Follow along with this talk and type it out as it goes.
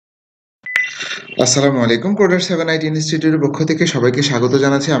আসসালামু আলাইকুম। Coder 7IT ইনস্টিটিউটের পক্ষ থেকে সবাইকে স্বাগত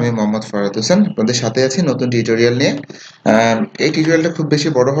জানাচ্ছি। আমি মোহাম্মদ ফারাদ হোসেন। আপনাদের সাথে আছি নতুন টিউটোরিয়াল নিয়ে। এই টিউটোরিয়ালটা খুব বেশি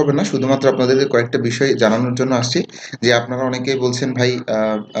বড় হবে না। শুধুমাত্র আপনাদেরকে কয়েকটা বিষয় জানানোর জন্য আসছি। যে আপনারা অনেকেই বলছেন ভাই,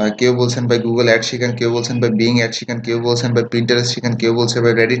 কেউ বলছেন ভাই গুগল অ্যাড শিখান, কেউ বলছেন ভাই বিং অ্যাড শিখান, কেউ বলছেন ভাই প্রিন্টারেস্ট শিখান, কেউ বলছে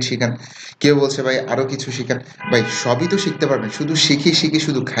ভাই রেডিট শিখান, কেউ বলছে ভাই আরো কিছু শিখান। ভাই সবই তো শিখতে পারবেন, শুধু শিখি শিখি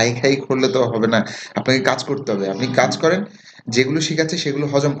শুধু খাই খাই করলে তো হবে না। আপনাকে কাজ করতে হবে। আপনি কাজ করেন, যেগুলো শিখাচ্ছে সেগুলো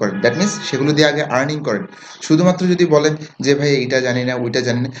হজম করেন, দ্যাট মিনস সেগুলো দিয়ে আগে আর্নিং করেন। শুধুমাত্র যদি বলেন যে ভাই এইটা জানি না ওইটা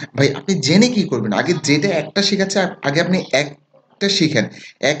জানি না, ভাই আপনি জেনে কি করবেন? আগে যেটা একটা শিখাচ্ছে আগে আপনি একটা শিখেন।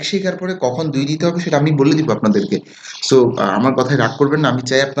 এক শেখার পরে কখন দুই দিতে হবে সেটা আমি বলে দিব আপনাদেরকে। সো আমার কথায় রাগ করবেন না, আমি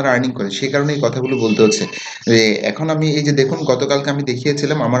চাই আপনারা আর্নিং করেন, সেই কারণে এই কথাগুলো বলতে হচ্ছে। যে এখন আমি এই যে দেখুন, গতকালকে আমি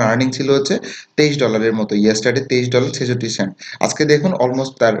দেখিয়েছিলাম আমার আর্নিং ছিল হচ্ছে $23 মতো, ইয়েস্টারডে $23.66। আজকে দেখুন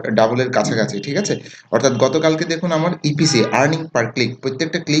অলমোস্ট তার ডাবলের কাছাকাছি, ঠিক আছে? অর্থাৎ গতকালকে দেখুন আমার ইপিসি আর্নিং পার ক্লিক,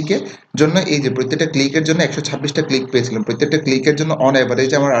 প্রত্যেকটা ক্লিকের জন্য, এই যে প্রত্যেকটা ক্লিকের জন্য 126টা ক্লিক পেয়েছিলাম, প্রত্যেকটা ক্লিকের জন্য অন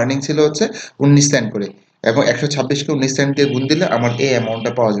অ্যাভারেজ আমার আর্নিং ছিল হচ্ছে 19 সেন্ট করে। এবং 126কে 19 সেন্ট দিয়ে গুণ দিলে আমার এই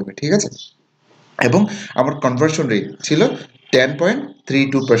অ্যামাউন্টটা পাওয়া যাবে, ঠিক আছে? এবং আমার কনভার্সন রেট ছিল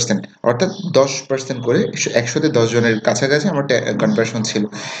 10.32%, অর্থাৎ 10% করে 100তে 10 জনের কাছাকাছি আমার কনভার্সন ছিল।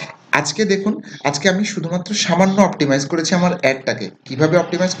 আজকে দেখুন, আজকে আমি শুধুমাত্র সামান্য অপটিমাইজ করেছি আমার অ্যাডটাকে। কিভাবে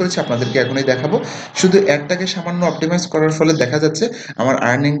অপটিমাইজ করেছি আপনাদেরকে এখনই দেখাবো। শুধু অ্যাডটাকে সামান্য অপটিমাইজ করার ফলে দেখা যাচ্ছে আমার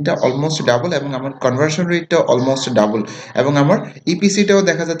আর্নিংটা অলমোস্ট ডাবল, এবং আমার কনভার্সন রেটটা অলমোস্ট ডাবল, এবং আমার ইপিসিটাও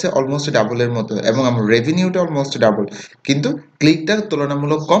দেখা যাচ্ছে অলমোস্ট ডাবলের মতো, এবং আমার রেভিনিউটা অলমোস্ট ডাবল। কিন্তু ক্লিকটা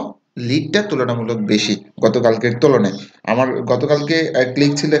তুলনামূলক কম, লিডটা তুলনামূলক বেশি গতকালকের তুলনায়। আমার গতকালকে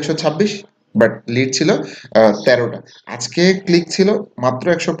ক্লিক ছিল 126, বাট লিড ছিল 13টা। আজকে ক্লিক ছিল মাত্র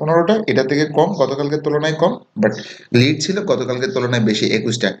 115টা, এটা থেকে কম, গতকালকের তুলনায় কম, বাট লিড ছিল গতকালকের তুলনায় বেশি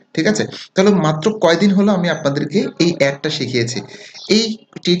 21টা, ঠিক আছে? তাহলে মাত্র কয়দিন হলো আমি আপনাদেরকে এই অ্যাডটা শিখিয়েছি। এই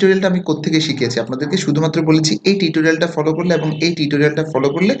টিউটোরিয়ালটা আমি কোত্থেকে শিখিয়েছি আপনাদেরকে? শুধুমাত্র বলেছি এই টিউটোরিয়ালটা ফলো করলে, এবং এই টিউটোরিয়ালটা ফলো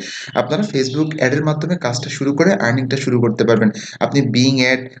করলে আপনারা ফেসবুক অ্যাডের মাধ্যমে কাজটা শুরু করে আর্নিংটা শুরু করতে পারবেন। আপনি বিং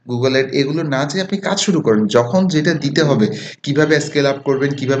অ্যাড, গুগল অ্যাড এগুলো না চেয়ে আপনি কাজ শুরু করেন। যখন যেটা দিতে হবে, কিভাবে স্কেল আপ করবেন,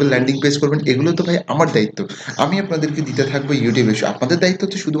 কিভাবে ল্যান্ডিং পেজ করবেন, এগুলো তো ভাই আমার দায়িত্ব। আমি আপনাদেরকে দিতে থাকবো ইউটিউবে। আপনাদের দায়িত্ব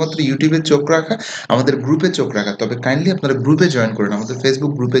হচ্ছে শুধুমাত্র ইউটিউবে চোখ রাখা, আমাদের গ্রুপে চোখ রাখা। তবে কাইন্ডলি আপনারা গ্রুপে জয়েন করুন, আমাদের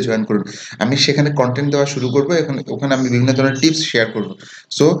ফেসবুক গ্রুপে জয়েন করুন। আমি সেখানে কন্টেন্ট দেওয়া শুরু করবো, এখন ওখানে আমি বিভিন্ন ধরনের টিপস শেয়ার করবো।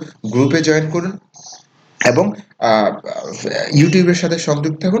 সো গ্রুপে জয়েন করুন, এবং ইউটিউবের সাথে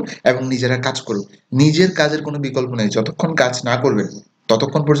সংযুক্ত থাকুন, এবং নিজেরা কাজ করুন। নিজের কাজের কোনো বিকল্প নেই। যতক্ষণ কাজ না করবেন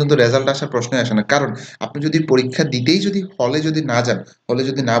ততক্ষণ পর্যন্ত রেজাল্ট আসার প্রশ্নই আসে না। কারণ আপনি যদি পরীক্ষা দিতেই যদি হলে যদি না যান, হলে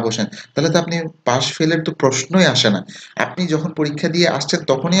যদি না বসেন, তাহলে তো আপনি পাস ফেলের তো প্রশ্নই আসে না। আপনি যখন পরীক্ষা দিয়ে আসছেন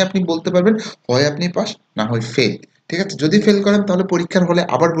তখনই আপনি বলতে পারবেন হয় আপনি পাস, না হয় ফেল। ঠিক আছে? যদি ফেল করেন তাহলে পরীক্ষার হলে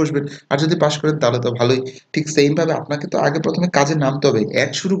আবার বসবেন, আর যদি পাস করেন তাহলে তো ভালোই। ঠিক সেম ভাবে আপনাকে তো আগে প্রথমে কাজে নামতে হবে,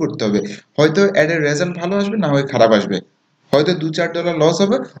 অ্যাড শুরু করতে হবে। হয়তো অ্যাডের রেজাল্ট ভালো আসবে, না হয় খারাপ আসবে। হয়তো $2-4 লস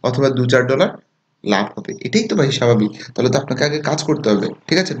হবে, অথবা $2-4 লাভ হবে। এটাই তো ভাই স্বাভাবিক। তাহলে তো আপনাকে আগে কাজ করতে হবে,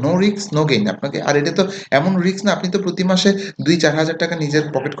 ঠিক আছে? নো রিস্ক নো গেইন আপনাকে। আর এটা তো এমন রিস্ক না, আপনি তো প্রতি মাসে 2-4 হাজার টাকা নিজের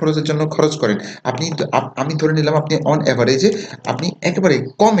পকেট খরচের জন্য খরচ করেন। আপনি আমি ধরে নিলাম আপনি অন অ্যাভারেজে, আপনি একেবারে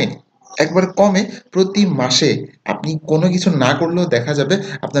কমে, একবার কমে প্রতি মাসে আপনি কোনো কিছু না করলেও দেখা যাবে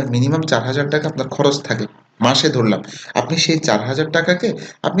আপনার মিনিমাম 4,000 টাকা আপনার খরচ থাকে মাসে, ধরলাম। আপনি সেই 4,000 টাকাকে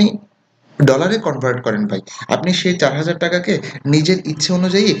আপনি ডলারে কনভার্ট করেন ভাই। আপনি সেই 4,000 টাকাকে নিজের ইচ্ছে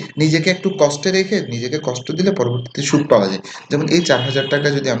অনুযায়ী নিজেকে একটু কষ্টে রেখে, নিজেকে কষ্ট দিলে পরবর্তীতে সুদ পাওয়া যায়। যেমন এই 4,000 টাকা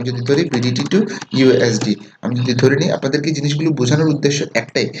যদি আমি যদি ধরি বিডিটি টু ইউএসডি, আমি যদি ধরে নিই, আপনাদেরকে এই জিনিসগুলো বোঝানোর উদ্দেশ্য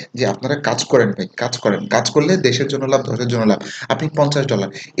একটাই, যে আপনারা কাজ করেন ভাই, কাজ করেন। কাজ করলে দেশের জন্য লাভ, দশের জন্য লাভ। আপনি $50,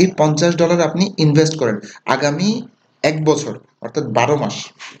 এই $50 আপনি ইনভেস্ট করেন আগামী 1 বছর, অর্থাৎ 12 মাস।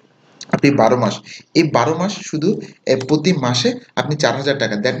 আপনি 12 মাস, এই 12 মাস শুধু প্রতি মাসে আপনি 4,000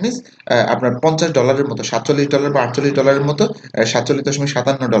 টাকা, দ্যাট মিনস আপনার $50 মতো, $47 বা $48 মতো,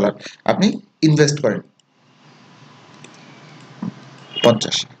 47.57 ডলার আপনি ইনভেস্ট করেন।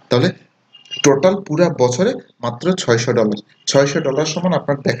 50, তাহলে টোটাল পুরা বছরে মাত্র $600। $600 সমান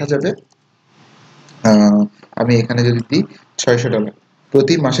আপনার দেখা যাবে, আমি এখানে যদি দিই $600,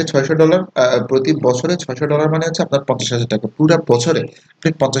 প্রতি মাসে $600, প্রতি বছরে $600 মানে হচ্ছে আপনার 50,000 টাকা। পুরো বছরে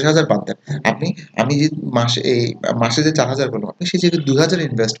আপনি 50,000 বাদ দেন। আপনি, আমি যে মাসে এই মাসে যে 4,000 বললাম, আপনি সেই জায়গায় 2,000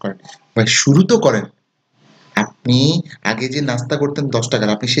 ইনভেস্ট করেন। ভাই শুরু তো করেন। আপনি আগে যে নাস্তা করতেন $10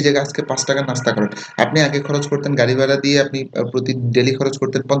 আপনি সেই জায়গায় আজকে $5 নাস্তা করেন। আপনি আগে খরচ করতেন গাড়ি ভাড়া দিয়ে, আপনি প্রতি ডেলি খরচ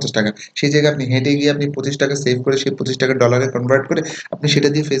করতেন $50, সেই জায়গায় আপনি হেঁটে গিয়ে আপনি $25 সেভ করে, সেই $25 ডলারে কনভার্ট করে আপনি সেটা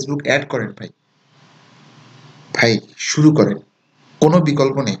দিয়ে ফেসবুক অ্যাড করেন। ভাই ভাই শুরু করেন, কোনো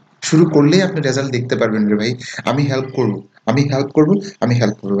বিকল্প নেই। শুরু করলেই আপনি রেজাল্ট দেখতে পারবেন রে ভাই। আমি হেল্প করব, আমি হেল্প করব, আমি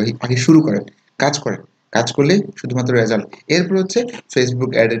হেল্প করব ভাই। আগে শুরু করেন, কাজ করেন। কাজ করলেই শুধুমাত্র রেজাল্ট। এরপর হচ্ছে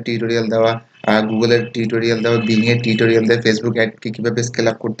ফেসবুক অ্যাডের টিউটোরিয়াল দেওয়া, গুগলের টিউটোরিয়াল দেয়, বিং এর টিউটোরিয়াল দেয়, ফেসবুক অ্যাডকে কিভাবে স্কেল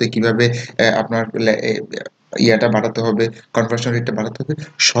আপ করতে, কিভাবে আপনার ইয়াটা বাড়াতে হবে, কনভার্সন রেটটা বাড়াতে হবে,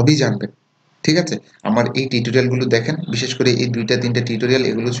 সবই জানবেন। ঠিক আছে, আমার এই টিউটোরিয়ালগুলো দেখেন, বিশেষ করে এই 2-3টা টিউটোরিয়াল,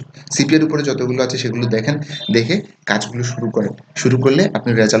 এগুলো সিপিএর উপরে যতগুলো আছে সেগুলো দেখেন, দেখে কাজগুলো শুরু করেন। শুরু করলে আপনি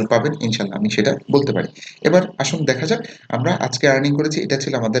রেজাল্ট পাবেন ইনশাল্লাহ, আমি সেটা বলতে পারি। এবার আসুন দেখা যাক আমরা আজকে আর্নিং করেছি, এটা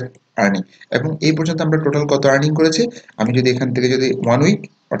ছিল আমাদের আর্নিং, এবং এই পর্যন্ত আমরা টোটাল কত আর্নিং করেছি। আমি যদি এখান থেকে যদি 1 উইক,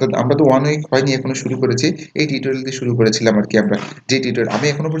 অর্থাৎ আমরা তো 1 উইক হয়নি এখনো, শুরু করেছি এই টিউটোরিয়াল দিয়ে শুরু করেছিলাম আর কি। আমরা যে টিউটোরিয়াল, আমি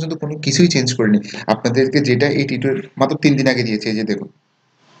এখনো পর্যন্ত কোনো কিছুই চেঞ্জ করিনি আপনাদেরকে, যেটা এই টিউটোরিয়াল মাত্র 3 দিন আগে দিয়েছি, এই যে দেখুন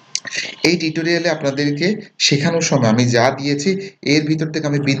এই টিউটোরিয়ালে আপনাদেরকে শেখানোর সময় আমি যা দিয়েছি এর ভিতর থেকে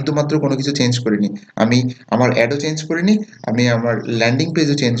আমি বিন্দুমাত্র কোনো কিছু চেঞ্জ করিনি। আমি আমার অ্যাডও চেঞ্জ করিনি, আমি আমার ল্যান্ডিং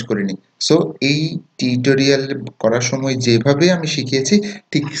পেজও চেঞ্জ করিনি। সো এই টিউটোরিয়াল করার সময় যেভাবে আমি শিখিয়েছি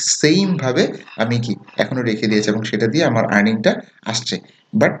ঠিক সেইমভাবে আমি কি এখনো রেখে দিয়েছি, এবং সেটা দিয়ে আমার আর্নিংটা আসছে।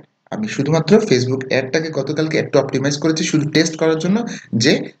 বাট আমি শুধুমাত্র ফেসবুক অ্যাডটাকে গতকালকে একটু অপটিমাইজ করেছি শুধু টেস্ট করার জন্য,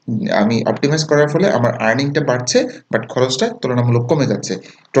 যে আমি অপটিমাইজ করার ফলে আমার আর্নিংটা বাড়ছে বাট খরচটা তুলনামূলক কমে যাচ্ছে।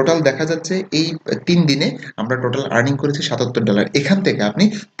 টোটাল দেখা যাচ্ছে এই 3 দিনে আমরা টোটাল আর্নিং করেছি $77। এখান থেকে আপনি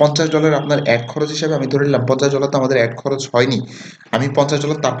 $50 আপনার অ্যাড খরচ হিসাবে আমি ধরে নিলাম, $50 তো আমাদের অ্যাড খরচ হয়নি, আমি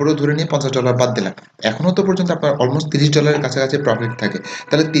 $50 তারপরেও ধরে নিয়ে $50 বাদ দিলাম, এখনও তো পর্যন্ত আপনার অলমোস্ট $30 কাছাকাছি প্রফিট থাকে।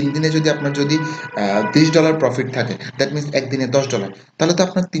 তাহলে 3 দিনে যদি আপনার যদি $30 প্রফিট থাকে, দ্যাট মিনস একদিনে $10, তাহলে তো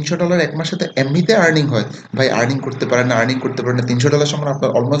আপনার $300 এক মাসে তো এমনিতে আর্নিং হয়। ভাই আর্নিং করতে পারেন না, আর্নিং করতে পারেন না, $300 সমান আপনার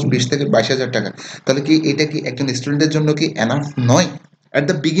অলমোস্ট 20 থেকে 22 হাজার টাকা। তাহলে কি এটা কি একজন স্টুডেন্টের জন্য কি এনাফ নয়? অ্যাট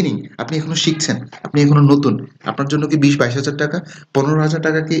দ্য বিগিনিং আপনি এখনো শিখছেন, আপনি এখনো নতুন, আপনার জন্য কি 20-22 হাজার টাকা, 15 হাজার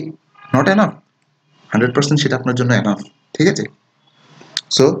টাকা কি নট এনাফ? 100% সেটা আপনার জন্য এনাফ। ঠিক আছে,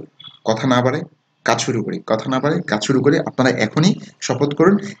 সো কথা না বাড়ে কাজ শুরু করি, কথা না বাড়ে কাজ শুরু করি। আপনারা এখনই শপথ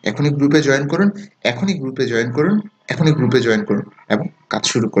করুন, এখনই গ্রুপে জয়েন করুন, এখনই গ্রুপে জয়েন করুন, এখনই গ্রুপে জয়েন করুন, এবং কাজ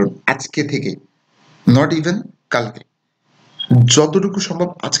শুরু করুন আজকে থেকে, নট ইভেন কালকে। যতটুকু সম্ভব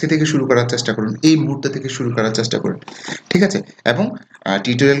আজকে থেকে শুরু করার চেষ্টা করুন, এই মুহূর্ত থেকে শুরু করার চেষ্টা করুন। ঠিক আছে, এবং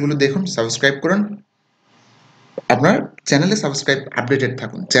টিউটোরিয়ালগুলো দেখুন, সাবস্ক্রাইব করুন, আপনার চ্যানেলে সাবস্ক্রাইব, আপডেটেড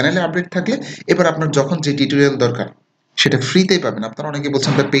থাকুন, চ্যানেলে আপডেট থাকলে এবার আপনার যখন যে টিউটোরিয়াল দরকার সেটা ফ্রিতেই পাবেন। আপনারা অনেকে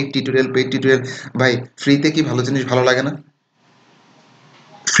বলছেন ভাই পেইড টিউটোরিয়াল, পেইড টিউটোরিয়াল, ভাই ফ্রিতে কি ভালো জিনিস ভালো লাগে না?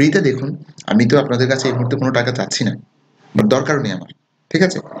 ফ্রিতে দেখুন, আমি তো আপনাদের কাছে এই মুহূর্তে কোনো টাকা চাচ্ছি না, বাট দরকারও নেই আমার। ঠিক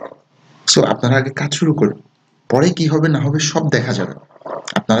আছে, সো আপনারা আগে কাজ শুরু করুন, পরে কি হবে না হবে সব দেখা যাবে।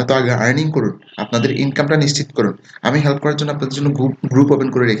 আপনারা তো আগে আর্নিং করুন, আপনাদের ইনকামটা নিশ্চিত করুন। আমি হেল্প করার জন্য আপনাদের জন্য গ্রুপ ওপেন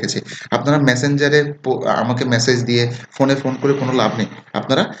করে রেখেছি। আপনারা মেসেঞ্জারে আমাকে মেসেজ দিয়ে ফোনে ফোন করে কোনো লাভ নেই।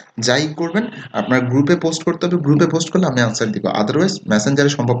 আপনারা যাই করবেন, আপনার গ্রুপে পোস্ট করতে হবে, গ্রুপে পোস্ট করলে আমি আনসার দিব, আদারওয়াইজ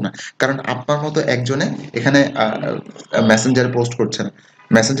মেসেঞ্জারে সম্ভব না। কারণ আপনার মতো একজনে এখানে মেসেঞ্জারে পোস্ট করছে না,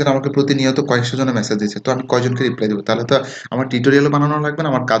 মেসেঞ্জার আমাকে প্রতিনিয়ত কয়েকশো জনে মেসেজ দিচ্ছে, তো আমি কয়জনকে রিপ্লাই দেবো? তাহলে তো আমার টিউটোরিয়ালও বানানো লাগবে না,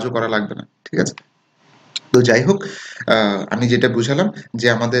 আমার কাজও করা লাগবে না। ঠিক আছে, তো যাই হোক, আমি যেটা বুঝালাম যে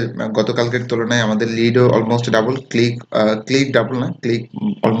আমাদের গতকালকের তুলনায় আমাদের লিডও অলমোস্ট ডাবল, ক্লিক ডাবল না, ক্লিক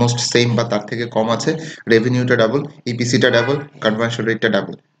অলমোস্ট সেম বা তার থেকে কম আছে, রেভিনিউটা ডাবল, ইপিসিটা ডাবল, কনভার্সন রেটটা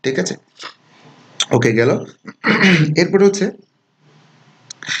ডাবল। ঠিক আছে, ওকে গেল। এরপরে হচ্ছে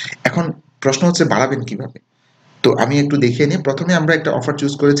এখন প্রশ্ন হচ্ছে বাড়াবেন কিভাবে। তো আমি একটু দেখিয়ে নিই। প্রথমে আমরা একটা অফার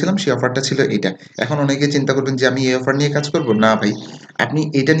চুজ করেছিলাম, সেই অফারটা ছিল এটা। এখন অনেকে চিন্তা করবেন যে আমি এই অফার নিয়ে কাজ করব, না ভাই, আপনি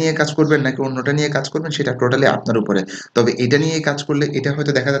এটা নিয়ে কাজ করবেন নাকি অন্যটা নিয়ে কাজ করবেন সেটা টোটালি আপনার উপরে। তবে এটা নিয়ে কাজ করলে এটা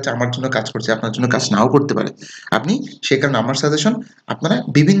হয়তো দেখা যাচ্ছে আমার জন্য কাজ করছে, আপনার জন্য কাজ নাও করতে পারে। আপনি সে কারণে আমার সাজেশন, আপনারা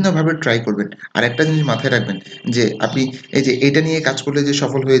বিভিন্নভাবে ট্রাই করবেন। আর একটা জিনিস মাথায় রাখবেন যে আপনি এই যে এটা নিয়ে কাজ করলে যে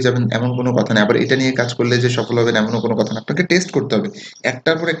সফল হয়ে যাবেন এমন কোনো কথা নেই, আবার এটা নিয়ে কাজ করলে যে সফল হবেন এমনও কোনো কথা না। আপনাকে টেস্ট করতে হবে,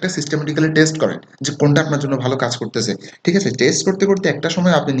 একটার পর একটা সিস্টেমেটিক্যালি টেস্ট করেন যে কোনটা আপনার জন্য ভালো কাজ করতেছে। ঠিক আছে, টেস্ট করতে করতে একটা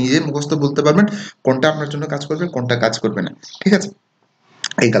সময় আপনি নিজে মুখস্থ বলতে পারবেন কোনটা আপনার জন্য কাজ করবে, কোনটা কাজ করবে না। ঠিক আছে,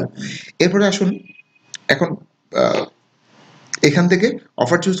 এই গেল। এরপরে আসুন এখন এখান থেকে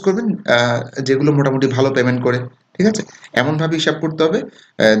অফার চুজ করবেন যেগুলো মোটামুটি ভালো পেমেন্ট করে। ঠিক আছে, এমনভাবে হিসাব করতে হবে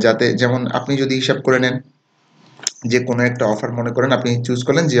যাতে, যেমন আপনি যদি হিসাব করে নেন যে কোনো একটা অফার মনে করেন আপনি চুজ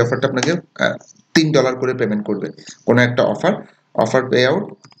করলেন যে অফারটা আপনাকে $3 করে পেমেন্ট করবে, কোনো একটা অফার, অফার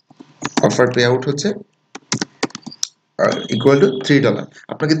পে আউট হচ্ছে ইকুয়াল টু $3,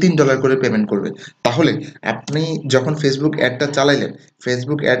 আপনাকে $3 করে পেমেন্ট করবে। তাহলে আপনি যখন ফেসবুক অ্যাডটা চালাইলেন,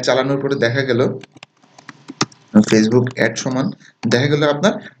 ফেসবুক অ্যাড চালানোর পরে দেখা গেল ফেসবুক অ্যাড সমান দেখা গেল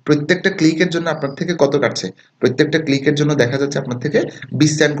আপনার প্রত্যেকটা ক্লিকের জন্য আপনার থেকে কত কাটছে, প্রত্যেকটা ক্লিকের জন্য দেখা যাচ্ছে আপনার থেকে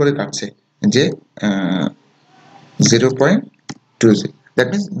 20 সেন্ট করে কাটছে, যে 0.20, দ্যাট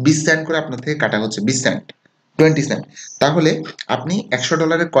মিনস 20 সেন্ট করে আপনার থেকে কাটা হচ্ছে, 20 সেন্ট, 20 সেন্ট। তাহলে আপনি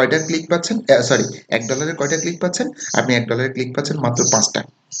 $100 কয়টা ক্লিক পাচ্ছেন, সরি $1 কয়টা ক্লিক পাচ্ছেন, আপনি $1 ক্লিক পাচ্ছেন মাত্র 5টা।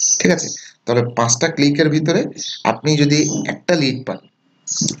 ঠিক আছে, তাহলে 5টা ক্লিকের ভিতরে আপনি যদি একটা লিড পান,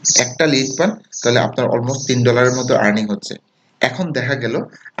 একটা লিড পান তাহলে আপনার অলমোস্ট $3 মতো আর্নিং হচ্ছে। এখন দেখা গেল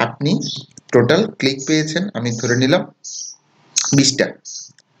আপনি টোটাল ক্লিক পেয়েছেন, আমি ধরে নিলাম 20টা,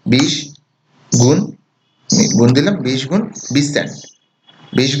 20 গুণ গুণ দিলাম 20 গুণ 20 সেন্ট,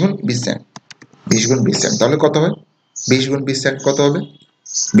 20 গুণ 20 সেন্ট, 20 গুণ 20 সেন্ট, তাহলে কত হয়? 20 গুণ 20 সেন্ট কত হবে?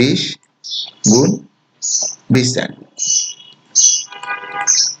 20 গুণ 20 সেন্ট,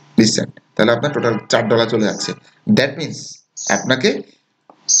 20 সেন্ট, তাহলে আপনার টোটাল $4 চলে যাচ্ছে। দ্যাট মিনস আপনাকে,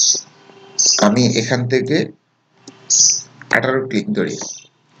 আমি এখান থেকে 18 ক্লিক ধরি,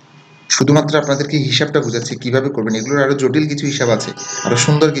 শুধুমাত্র আপনাদেরকে হিসাবটা বুঝাচ্ছি কিভাবে করবেন। এগুলোর আরো জটিল কিছু হিসাব আছে, আরো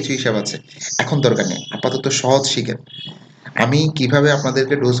সুন্দর কিছু হিসাব আছে, এখন দরকার নেই, আপাতত সহজ শিখেন। আমি কিভাবে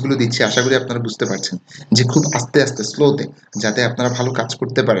আপনাদেরকে ডোজগুলো দিচ্ছি আশা করি আপনারা বুঝতে পারছেন, যে খুব আস্তে আস্তে স্লোতে, যাতে আপনারা ভালো কাজ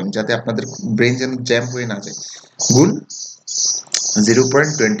করতে পারেন, যাতে আপনাদের ব্রেন যেন জ্যাম হয়ে না যায়। গুণ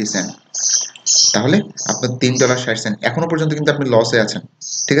 0.20 সেন্ট, তাহলে আপনার $3.60। এখনো পর্যন্ত কিন্তু আপনি লসে আছেন,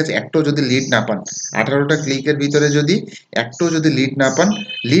 ঠিক আছে? একটাও যদি লিড না পান, 18টা ক্লিকের ভিতরে যদি একটাও যদি লিড না পান,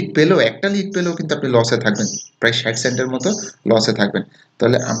 লিড পেলেও, একটা লিড পেলেও কিন্তু আপনি লসে থাকবেন, প্রায় 60 সেন্টের মতো লসে থাকবেন।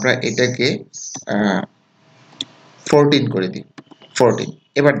 তাহলে আমরা এটাকে 14 করে দিই, 14।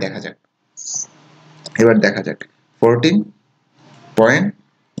 এবার দেখা যাক, এবার দেখা যাক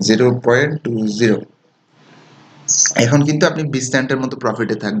 14.0.20, এখন কিন্তু আপনি 20 সেন্টের মতো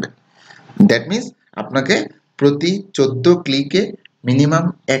প্রফিটে থাকবেন। দ্যাট মিনস আপনাকে প্রতি 14 ক্লিকে মিনিমাম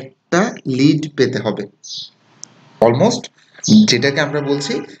একটা লিড পেতে হবে, অলমোস্ট, যেটাকে আমরা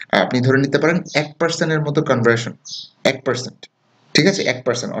বলছি, আপনি ধরে নিতে পারেন 1% মতো কনভার্সন, 1%, ঠিক আছে?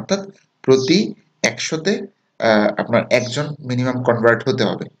 1%, অর্থাৎ প্রতি 100তে আপনার একজন মিনিমাম কনভার্ট হতে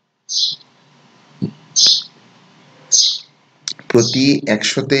হবে, প্রতি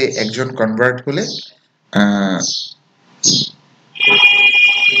 100তে একজন কনভার্ট হলে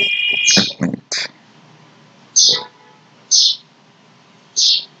এক মিনিট,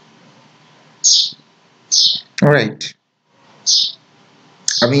 রাইট,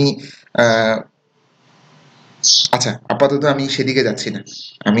 আমি আচ্ছা আপাতত আমি সেদিকে যাচ্ছি না,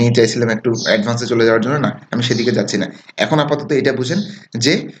 আমি চাইছিলাম একটু অ্যাডভান্সে চলে যাওয়ার জন্য, না আমি সেদিকে যাচ্ছি না। এখন আপাতত এটা বুঝেন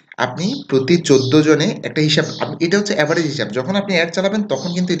যে আপনি প্রতি 14 জনে একটা হিসাব, এটা হচ্ছে অ্যাভারেজ হিসাব, যখন আপনি অ্যাড চালাবেন তখন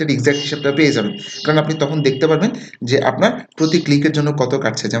কিন্তু এটার এক্সাক্ট হিসাবটা পেয়ে যাবেন, কারণ আপনি তখন দেখতে পারবেন যে আপনার প্রতি ক্লিকের জন্য কত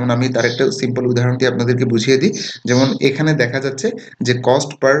কাটছে। যেমন আমি তার একটা সিম্পল উদাহরণ দিয়ে আপনাদেরকে বুঝিয়ে দিই। যেমন এখানে দেখা যাচ্ছে যে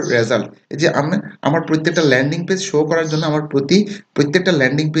কস্ট পার রেজাল্ট, এই যে আমার প্রত্যেকটা ল্যান্ডিং পেজ শো করার জন্য আমার প্রত্যেকটা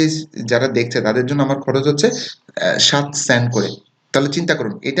ল্যান্ডিং পেজ যারা দেখছে তাদের জন্য আমার খরচ হচ্ছে 7 সেন্ট করে। তাহলে চিন্তা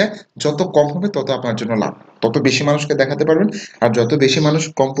করুন, এটা যত কম হবে তত আপনার জন্য লাভ, তত বেশি মানুষকে দেখাতে পারবেন, আর যত বেশি মানুষ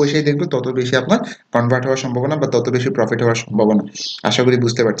কম পয়সায় দেখবে তত বেশি আপনার কনভার্ট হওয়ার সম্ভাবনা বা তত বেশি প্রফিট হওয়ার সম্ভাবনা। আশা করি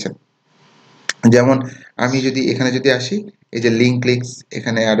বুঝতে পারছেন। যেমন আমি যদি এখানে যদি আসি, এই যে লিঙ্ক ক্লিকস,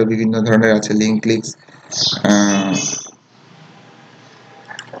 এখানে আরো বিভিন্ন ধরনের আছে লিঙ্ক ক্লিকস,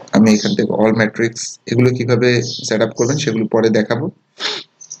 আমি এখান থেকে অল ম্যাট্রিক্স, এগুলো কিভাবে সেট আপ করবেন সেগুলো পরে দেখাবো।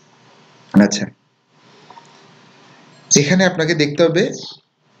 আচ্ছা, এখানে আপনাকে দেখতে হবে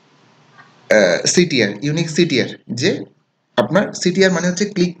সিটিআর, ইউনিক সিটিআর, যে আপনার সিটিআর মানে হচ্ছে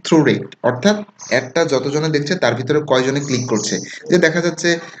ক্লিক থ্রু রেট, অর্থাৎ একটা যতজনে দেখছে তার ভিতরে কয়জনে ক্লিক করছে। যে দেখা যাচ্ছে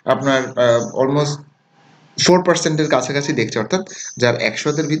আপনার অলমোস্ট 4%-এর কাছাকাছি দেখছে, অর্থাৎ যার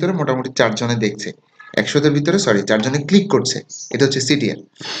 100-দের ভিতরে মোটামুটি 4 জনে দেখছে, 100-দের ভিতরে 4 জনে ক্লিক করছে, এটা হচ্ছে সিটিআর।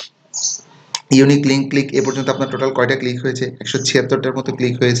 ইউনিক লিঙ্ক ক্লিক, এ পর্যন্ত আপনার টোটাল কয়টা ক্লিক হয়েছে? 176টার মতো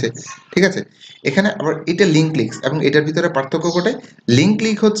ক্লিক হয়েছে, ঠিক আছে? এখানে আবার এটা লিঙ্ক ক্লিকস, এবং এটার ভিতরে পার্থক্য ঘটে। লিঙ্ক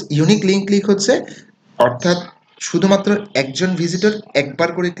ক্লিক হচ্ছে, ইউনিক লিঙ্ক ক্লিক হচ্ছে অর্থাৎ শুধুমাত্র একজন ভিজিটর একবার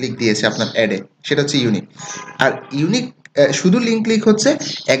করে ক্লিক দিয়েছে আপনার অ্যাডে, সেটা হচ্ছে ইউনিক। আর ইউনিক শুধু লিঙ্ক ক্লিক হচ্ছে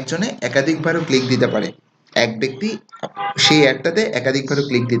একজনে একাধিকবারও ক্লিক দিতে পারে, এক ব্যক্তি সেই অ্যাডটাতে একাধিকবারও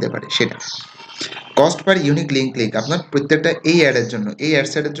ক্লিক দিতে পারে, সেটা। Cost per unique link click, আপনার প্রত্যেকটা এই অ্যাডের জন্য, এই অ্যাড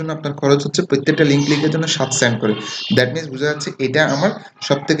সেটের জন্য আপনার খরচ হচ্ছে প্রত্যেকটা লিঙ্ক ক্লিকের জন্য 7 সেন্ট করে। দ্যাট মিনস বোঝা যাচ্ছে এটা আমার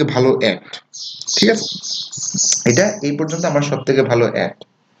সব থেকে ভালো অ্যাড, ঠিক আছে? এটা এই পর্যন্ত আমার সব থেকে ভালো অ্যাড।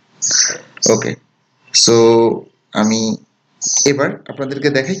 ওকে, সো আমি এবার আপনাদেরকে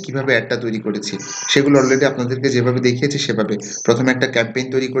দেখাই কিভাবে অ্যাডটা তৈরি করেছি। সেগুলো অলরেডি আপনাদেরকে যেভাবে দেখিয়েছি সেভাবে। প্রথমে একটা ক্যাম্পেইন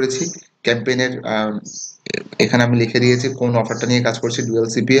তৈরি করেছি, ক্যাম্পেইনের এখানে আমি লিখে দিয়েছি কোন অফারটা নিয়ে কাজ করছি, ডুয়াল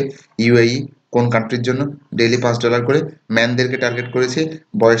সিপিএ, ইউএই, কোন কান্ট্রির জন্য, ডেইলি $5 করে, ম্যানদেরকে টার্গেট করেছি,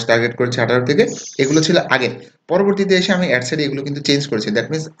 বয়স টার্গেট করেছি 18 থেকে। এগুলো ছিল আগে। পরবর্তীতে এসে আমি অ্যাড সাইডে এগুলো কিন্তু চেঞ্জ করেছি, দ্যাট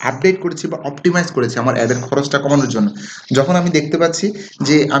মিনস আপডেট করেছি বা অপটিমাইজ করেছি আমার অ্যাডের খরচটা কমানোর জন্য। যখন আমি দেখতে পাচ্ছি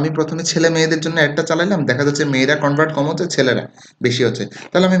যে আমি প্রথমে ছেলে মেয়েদের জন্য অ্যাডটা চালাইলাম, দেখা যাচ্ছে মেয়েরা কনভার্ট কম হচ্ছে, ছেলেরা বেশি হচ্ছে,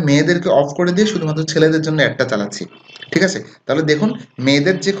 তাহলে আমি মেয়েদেরকে অফ করে দিয়ে শুধুমাত্র ছেলেদের জন্য অ্যাডটা চালাচ্ছি, ঠিক আছে? তাহলে দেখুন,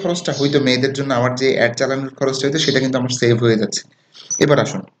 মেয়েদের যে খরচটা হইতো, মেয়েদের জন্য আমার যে অ্যাড চালানোর খরচটা হইতো, সেটা কিন্তু আমার সেভ হয়ে যাচ্ছে। এবার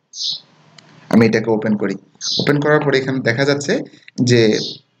আসুন, আমি এটাকে ওপেন করি। ওপেন করার পরে এখানে দেখা যাচ্ছে যে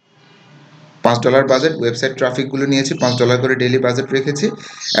 $5 বাজেট, ওয়েবসাইট ট্রাফিকগুলো নিয়েছি, $5 করে ডেইলি বাজেট রেখেছি,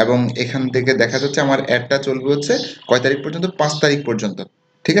 এবং এখান থেকে দেখা যাচ্ছে আমার অ্যাডটা চলবে হচ্ছে কয় তারিখ পর্যন্ত, 5 তারিখ পর্যন্ত।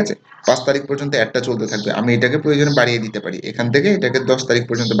 ঠিক আছে, 5 তারিখ পর্যন্ত অ্যাডটা চলতে থাকবে। আমি এটাকে প্রয়োজনে বাড়িয়ে দিতে পারি, এখান থেকে এটাকে 10 তারিখ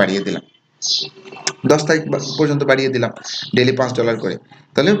পর্যন্ত বাড়িয়ে দিলাম, 10 তারিখ পর্যন্ত বাড়িয়ে দিলাম, ডেইলি $5 করে।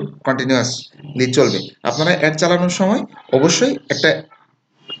 তাহলে কন্টিনিউয়াসলি চলবে। আপনারা অ্যাড চালানোর সময় অবশ্যই একটা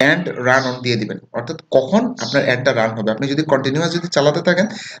অ্যান্ড রান অন দিয়ে দিবেন, অর্থাৎ কখন আপনার অ্যাডটা রান হবে। আপনি যদি কন্টিনিউয়াস যদি চালাতে থাকেন,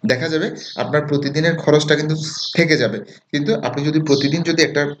 দেখা যাবে আপনার প্রতিদিনের খরচটা কিন্তু থেকে যাবে। কিন্তু আপনি যদি প্রতিদিন যদি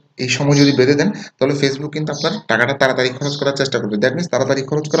একটা এই সময় যদি বেঁধে দেন, তাহলে ফেসবুক কিন্তু আপনার টাকাটা তাড়াতাড়ি খরচ করার চেষ্টা করবে। দ্যাট মিনস তাড়াতাড়ি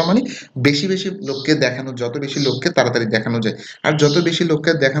খরচ করা মানে বেশি বেশি লোককে দেখানো, যত বেশি লোককে তাড়াতাড়ি দেখানো যায়, আর যত বেশি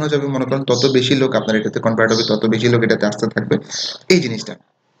লোককে দেখানো যাবে মনে করেন তত বেশি লোক আপনার এটাতে কনভার্ট হবে, তত বেশি লোক এটাতে আসতে থাকবে। এই জিনিসটা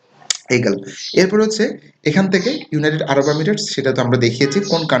এই গেল। এরপর হচ্ছে এখান থেকে ইউনাইটেড আরব আমিরেটস, সেটা তো আমরা দেখিয়েছি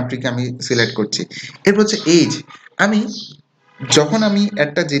কোন কান্ট্রিকে আমি সিলেক্ট করছি। এরপর হচ্ছে এজ। আমি যখন আমি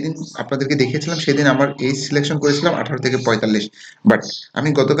একটা যেদিন আপনাদেরকে দেখিয়েছিলাম সেদিন আমার এজ সিলেকশন করেছিলাম 18 থেকে 45, বাট আমি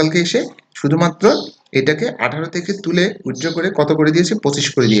গতকালকে এসে শুধুমাত্র এটাকে 18 থেকে তুলে উইথড্র করে কত করে দিয়েছি, 25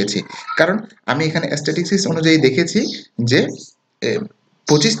 করে দিয়েছি। কারণ আমি এখানে স্ট্যাটিস্টিক্স অনুযায়ী দেখেছি যে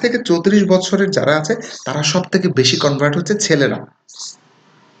 25 থেকে 34 বছরের যারা আছে তারা সব থেকে বেশি কনভার্ট হচ্ছে ছেলেরা।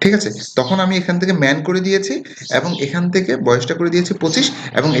 ঠিক আছে, তখন আমি এখান থেকে ম্যান করে দিয়েছি এবং এখান থেকে বয়সটা করে দিয়েছি 25,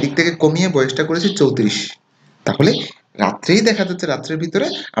 এবং এদিক থেকে কমিয়ে বয়সটা করেছি 34। তাহলে রাত্রেই দেখা যাচ্ছে রাত্রের ভিতরে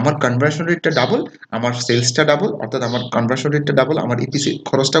আমার কনভার্সন রেটটা ডাবল, আমার সেলসটা ডাবল, অর্থাৎ আমার কনভার্সন রেটটা ডাবল, আমার ইপিসি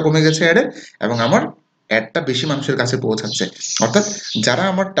খরচটা কমে গেছে অ্যাডের, এবং আমার অ্যাডটা বেশি মানুষের কাছে পৌঁছাচ্ছে। অর্থাৎ যারা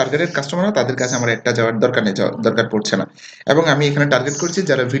আমার টার্গেটেড কাস্টমার, তাদের কাছে আমার অ্যাডটা যাওয়ার দরকার নেই, দরকার পড়ছে না। এবং আমি এখানে টার্গেট করেছি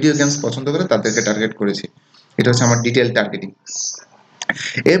যারা ভিডিও গেমস পছন্দ করে তাদেরকে টার্গেট করেছি। এটা হচ্ছে আমার ডিটেল টার্গেটিং।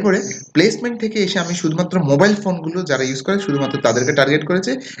 এরপরে প্লেসমেন্ট থেকে এসে আমি শুধুমাত্র মোবাইল ফোনগুলো যারা ইউজ করে শুধুমাত্র তাদেরকে টার্গেট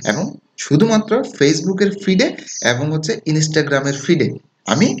করেছে, এবং শুধুমাত্র ফেসবুকের ফিডে এবং হচ্ছে ইনস্টাগ্রামের ফিডে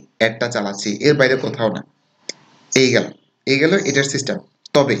আমি অ্যাডটা চালাচ্ছি, এর বাইরে কোথাও না। এই গেল, এই গেল এটার সিস্টেম।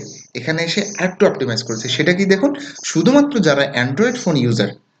 তবে এখানে এসে একটু অপটিমাইজ করেছি, সেটা কি দেখুন, শুধুমাত্র যারা অ্যান্ড্রয়েড ফোন ইউজার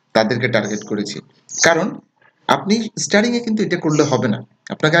তাদেরকে টার্গেট করেছি। কারণ আপনি স্টার্টিং এ কিন্তু এটা করলে হবে না,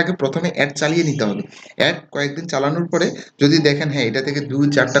 আপনাকে আগে প্রথমে অ্যাড চালিয়ে নিতে হবে। অ্যাড কয়েকদিন চালানোর পরে যদি দেখেন হ্যাঁ এটা থেকে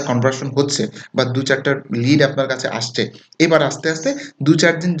 2-4টা কনভার্সন হচ্ছে বা 2-4টা লিড আপনার কাছে আসছে, এবার আস্তে আস্তে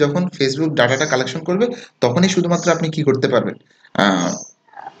 2-4 দিন যখন ফেসবুক ডাটাটা কালেকশন করবে, তখনই শুধুমাত্র আপনি কি করতে পারবেন,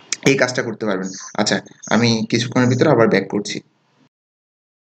 এই কাজটা করতে পারবেন। আচ্ছা, আমি কিছুক্ষণের ভিতরে আবার ব্যাক করছি।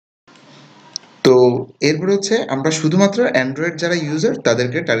 তো এরপর হচ্ছে আমরা শুধুমাত্র অ্যান্ড্রয়েড যারা ইউজার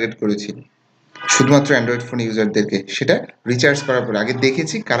তাদেরকে টার্গেট করেছি, শুধুমাত্র অ্যান্ড্রয়েড ফোন ইউজারদেরকে। সেটা রিচার্জ করার পরে আগে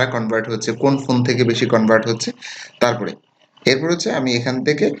দেখেছি কারা কনভার্ট হচ্ছে, কোন ফোন থেকে বেশি কনভার্ট হচ্ছে। তারপরে এরপর হচ্ছে আমি এখান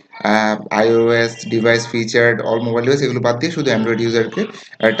থেকে iOS device featured all mobile device এগুলো বাদ দিয়ে শুধু অ্যান্ড্রয়েড ইউজারকে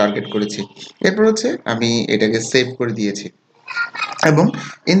টার্গেট করেছি। এরপর হচ্ছে আমি এটাকে সেভ করে দিয়েছি, এবং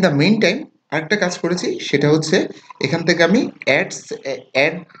ইন দ্য মেইন টাইম আরেকটা কাজ করেছি, সেটা হচ্ছে এখান থেকে আমি অ্যাড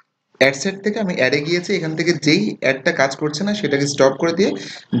অ্যাডসেট থেকে আমি অ্যাডে গিয়েছি, এখান থেকে যেই অ্যাডটা কাজ করছে না সেটাকে স্টপ করে দিয়ে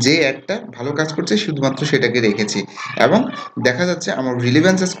যে অ্যাডটা ভালো কাজ করছে শুধুমাত্র সেটাকে রেখেছি। এবং দেখা যাচ্ছে আমার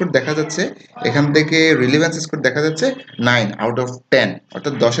রিলিভেন্স স্কোর দেখা যাচ্ছে, এখান থেকে রিলিভেন্স স্কোর দেখা যাচ্ছে 9/10,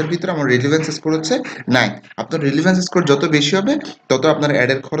 অর্থাৎ 10-এর ভিতরে আমার রিলিভেন্স স্কোর হচ্ছে 9। আপনার রিলিভেন্স স্কোর যত বেশি হবে তত আপনার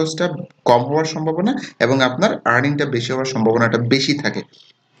অ্যাডের খরচটা কম হওয়ার সম্ভাবনা এবং আপনার আর্নিংটা বেশি হওয়ার সম্ভাবনাটা বেশি থাকে।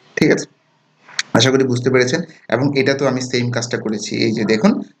 ঠিক আছে, আশা করি বুঝতে পেরেছেন। এবং এটা তো আমি সেম কাজটা করেছি, এই যে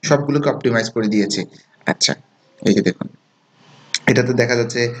দেখুন সবগুলোকে অপটিমাইজ করে দিয়েছি। আচ্ছা, এই যে দেখুন এটাতে দেখা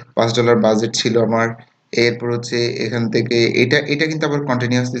যাচ্ছে $5 বাজেট ছিল আমার। এরপর হচ্ছে এখান থেকে এটা এটা কিন্তু আবার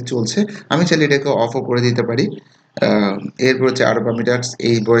কন্টিনিউয়াসলি চলছে, আমি চাইলে এটাকে অফও করে দিতে পারি। এরপর হচ্ছে আরব আমিরাটস,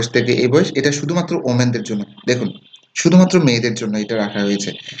 এই বয়স থেকে এই বয়স, এটা শুধুমাত্র ওমেনদের জন্য। দেখুন শুধুমাত্র মেয়েদের জন্য এটা রাখা হয়েছে,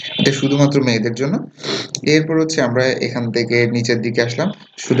 এটা শুধুমাত্র মেয়েদের জন্য। এরপর হচ্ছে আমরা এখান থেকে নিচের দিকে আসলাম,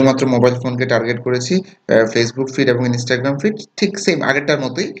 শুধুমাত্র মোবাইল ফোনকে টার্গেট করেছি। ফেসবুক ফিড এবং ইনস্টাগ্রাম ফিড ঠিক সেম আগেরটার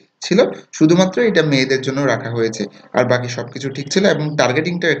মতোই ছিল, শুধুমাত্র এটা মেয়েদের জন্য রাখা হয়েছে। আর বাকি সবকিছু ঠিক ছিল, এবং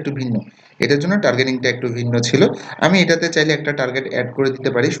টার্গেটিংটা একটু ভিন্ন, এটার জন্য টার্গেটিংটা একটু ভিন্ন ছিল। আমি এটাতে চাইলে একটা টার্গেট অ্যাড করে দিতে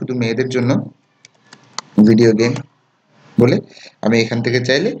পারি শুধু মেয়েদের জন্য, ভিডিও গেম বলে। আমি এখান থেকে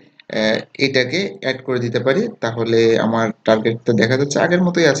চাইলে এটাকে অ্যাড করে দিতে পারি, তাহলে আমার টার্গেটটা দেখা যাচ্ছে আগের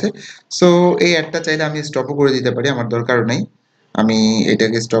মতোই আছে। সো এই অ্যাডটা চাইলে আমি স্টপও করে দিতে পারি, আমার দরকারও নেই, আমি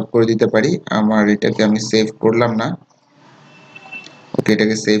এটাকে স্টপ করে দিতে পারি। আমার এটাকে আমি সেভ করলাম না, ওকে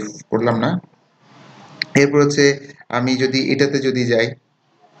এটাকে সেভ করলাম না। এরপর হচ্ছে আমি যদি এটাতে যদি যাই,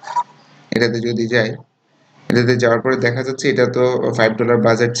 এটাতে যদি যাই, এটাতে যাওয়ার পরে দেখা যাচ্ছে এটা তো $5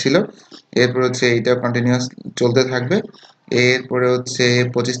 বাজেট ছিল। এরপর হচ্ছে এটা কন্টিনিউয়াস চলতে থাকবে। এরপরে হচ্ছে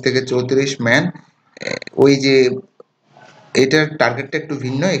 25 থেকে 34 ম্যান, ওই যে এটার টার্গেটটা একটু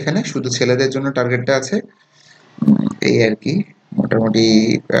ভিন্ন, এখানে শুধু ছেলেদের জন্য টার্গেটটা আছে। এই আর কি মোটামুটি।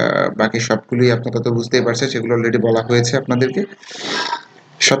 বাকি সবগুলোই আপনারা তো বুঝতেই পারছেন, সেগুলো অলরেডি বলা হয়েছে আপনাদেরকে।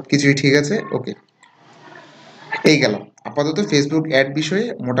 সবকিছুই ঠিক আছে, ওকে। এই গেল আপাতত ফেসবুক অ্যাড বিষয়ে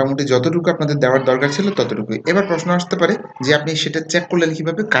মোটামুটি যতটুকু আপনাদের দেওয়ার দরকার ছিল ততটুকুই। এবার প্রশ্ন আসতে পারে যে আপনি সেটা চেক করলেন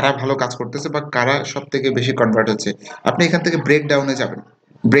কিভাবে, কারা ভালো কাজ করতেছে বা কারা সব থেকে বেশি কনভার্ট হচ্ছে। আপনি এখান থেকে ব্রেক ডাউনে যাবেন।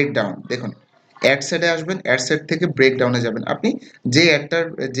 ব্রেকডাউন দেখুন, অ্যাড সেটে আসবেন, অ্যাড সেট থেকে ব্রেকডাউনে যাবেন। আপনি যে অ্যাডটার,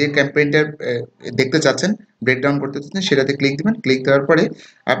 যে ক্যাম্পেইনটার দেখতে চাচ্ছেন, ব্রেকডাউন করতে চাচ্ছেন, সেটাতে ক্লিক দিবেন। ক্লিক দেওয়ার পরে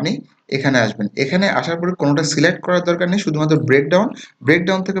আপনি এখানে আসবেন। এখানে আসার পরে কোনোটা সিলেক্ট করার দরকার নেই, শুধুমাত্র ব্রেকডাউন।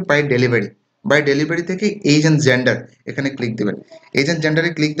 ব্রেকডাউন থেকে বাই ডেলিভারি, বাই ডেলিভারি থেকে এজেন্ট জেন্ডার এখানে ক্লিক দেবেন। এজেন্ট জেন্ডারে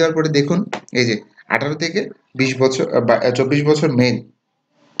ক্লিক দেওয়ার পরে দেখুন এই যে 18 থেকে 20 বছর 24 বছর মেল,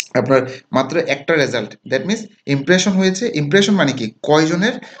 আপনার মাত্র একটা রেজাল্ট, দ্যাট মিনস ইমপ্রেশন হয়েছে। ইমপ্রেশন মানে কি,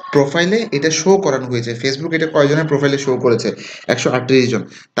 কয়জনের প্রোফাইলে এটা শো করানো হয়েছে, ফেসবুক এটা কয়জনের প্রোফাইলে শো করেছে, 138 জন।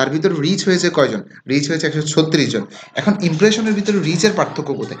 তার ভিতর রিচ হয়েছে কয়জন, রিচ হয়েছে 136 জন। এখন ইমপ্রেশনের ভিতরে রিচের পার্থক্য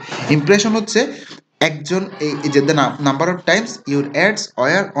কোথায়? ইমপ্রেশন হচ্ছে একজন, এই যে the number of Times your ads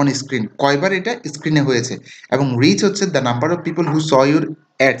war on screen, কয়বার এটা স্ক্রিনে হয়েছে। এবং রিচ হচ্ছে the number of people who saw your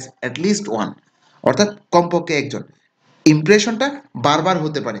ads at least one, অর্থাৎ কমপক্ষে একজন। ইমপ্রেশনটা বারবার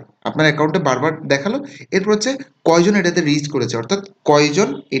হতে পারে, আপনার অ্যাকাউন্টে বারবার দেখালো। এরপর হচ্ছে কয়জন এটাতে রিচ করেছে, অর্থাৎ কয়জন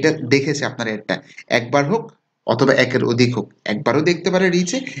এটা দেখেছে আপনার অ্যাডটা, একবার হোক অথবা একের অধিক হোক। একবারও দেখতে পারে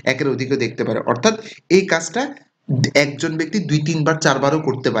রিচে, একের অধিকও দেখতে পারে, অর্থাৎ এই কাজটা একজন ব্যক্তি 2, 3 বার 4বারও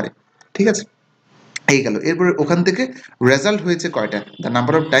করতে পারে। ঠিক আছে, এই গেল। এরপরে ওখান থেকে রেজাল্ট হয়েছে কয়টা, the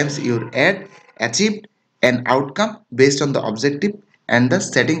number of Times your add achieved an outcome based on the objective and the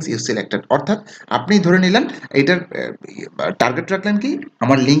settings you selected. অর্থাৎ আপনি ধরে নিলেন এটার টার্গেট রাখলেন কি,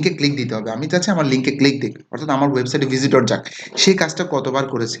 আমার লিঙ্কে ক্লিক দিতে হবে, আমি চাচ্ছি আমার লিঙ্কে ক্লিক দিক, অর্থাৎ আমার ওয়েবসাইটে ভিজিটর যাক। সেই কাজটা কতবার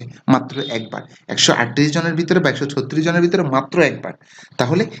করেছে, মাত্র একবার। 138 জনের ভিতরে বা 136 জনের ভিতরে মাত্র একবার।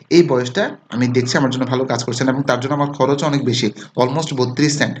 তাহলে এই বয়সটা আমি দেখছি আমার জন্য ভালো কাজ করছেন, এবং তার জন্য আমার খরচও অনেক বেশি, অলমোস্ট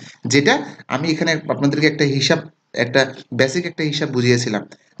 32 সেন্ট। যেটা আমি এখানে আপনাদেরকে একটা হিসাব, একটা বেসিক একটা হিসাব বুঝিয়েছিলাম,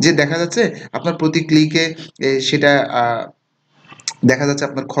 যে দেখা যাচ্ছে আপনার প্রতি ক্লিকে সেটা দেখা যাচ্ছে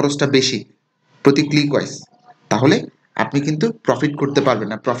আপনার খরচটা বেশি প্রতি ক্লিক ওয়াইজ। তাহলে আপনি কিন্তু প্রফিট করতে পারবেন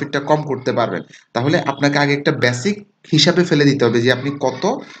না, প্রফিটটা কম করতে পারবেন। তাহলে আপনাকে আগে একটা বেসিক হিসাবে ফেলে দিতে হবে যে আপনি কত,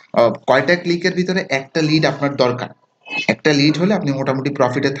 কয়টা ক্লিকের ভিতরে একটা লিড আপনার দরকার। একটা লিড হলে আপনি মোটামুটি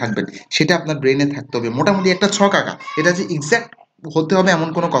প্রফিটে থাকবেন, সেটা আপনার ব্রেনে থাকতে হবে। মোটামুটি একটা ছক আঁকা, এটা যে এক্স্যাক্ট হতে হবে এমন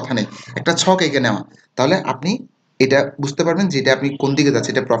কোনো কথা নেই, একটা ছক এঁকে নেওয়া। তাহলে আপনি এটা বুঝতে পারবেন যে এটা আপনি কোন দিকে যাচ্ছে,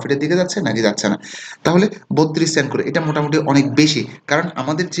 এটা প্রফিটের দিকে যাচ্ছে নাকি যাচ্ছে না। তাহলে 32 সেন্ট করে এটা মোটামুটি অনেক বেশি, কারণ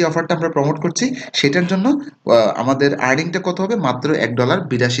আমাদের যে অফারটা আমরা প্রমোট করছি সেটার জন্য আমাদের আর্নিংটা কত হবে, মাত্র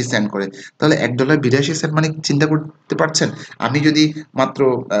 $1.82 করে। তাহলে $1.82 মানে চিন্তা করতে পারছেন, আমি যদি মাত্র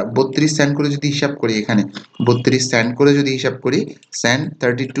 32 সেন্ট করে যদি হিসাব করি, এখানে 32 সেন্ট করে যদি হিসাব করি, সেন্ট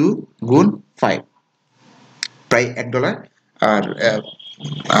 32 গুণ 5, প্রায় $1। আর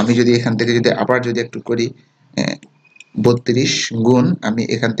আমি যদি এখান থেকে যদি আবার যদি একটু করি, 32 গুণ আমি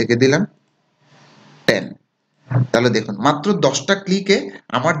এখান থেকে দিলাম 10, তাহলে দেখুন মাত্র 10টা ক্লিকে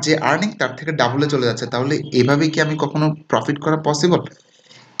আমার যে আর্নিং তার থেকে ডাবলে চলে যাচ্ছে। তাহলে এভাবে কি আমি কখনো প্রফিট করা পসিবল?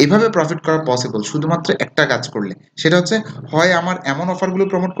 এভাবে প্রফিট করা পসিবল শুধুমাত্র একটা কাজ করলে, সেটা হচ্ছে হয় আমার এমন অফারগুলো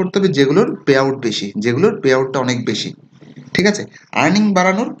প্রমোট করতে হবে যেগুলোর পে আউট বেশি, যেগুলোর পে আউটটা অনেক বেশি। ঠিক আছে, আর্নিং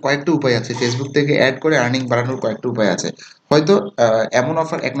বাড়ানোর কয়েকটা উপায় আছে, ফেসবুক থেকে অ্যাড করে আর্নিং বাড়ানোর কয়েকটা উপায় আছে। হয়তো এমন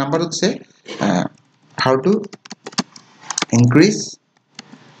অফার, এক নাম্বার হচ্ছে how to increase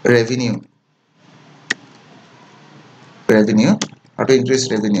revenue, revenue how to increase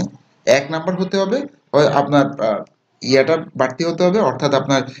revenue. এক নাম্বার হতে হবে, আপনার ইয়াটা বাড়তি হতে হবে, অর্থাৎ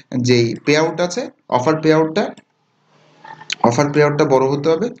আপনার যেই পে আউট আছে, অফার পে আউটটা, অফার পে আউটটা বড় হতে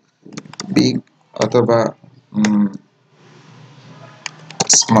হবে, বিগ অথবা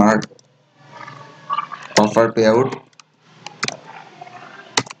smart offer pay out,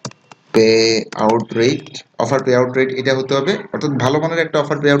 pay out rate, offer pay out rate এটা হতে হবে, অর্থাৎ ভালো মানের একটা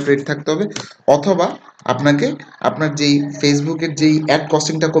অফার পে আউট রেট থাকতে হবে। অথবা আপনাকে আপনার যেই ফেসবুকের যেই অ্যাড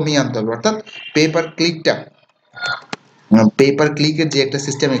কস্টিংটা কমিয়ে আনতে হবে, অর্থাৎ পে পার ক্লিকটা, পেপার ক্লিকের যে একটা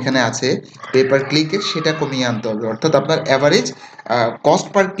সিস্টেম এখানে আছে, পেপার ক্লিকের সেটা কমিয়ে আনতে হবে, অর্থাৎ আপনার অ্যাভারেজ কস্ট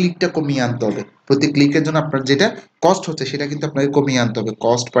পার ক্লিকটা কমিয়ে আনতে হবে। প্রতি ক্লিকের জন্য আপনার যেটা কস্ট হচ্ছে সেটা কিন্তু আপনাকে কমিয়ে আনতে হবে।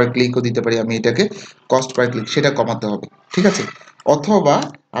 কস্ট পার ক্লিকও দিতে পারি আমি এটাকে, কস্ট পার ক্লিক সেটা কমাতে হবে। ঠিক আছে, অথবা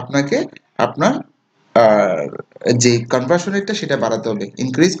আপনাকে আপনার যে কনভার্সন রেটটা সেটা বাড়াতে হবে,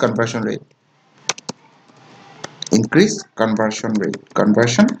 increase conversion rate, increase conversion rate,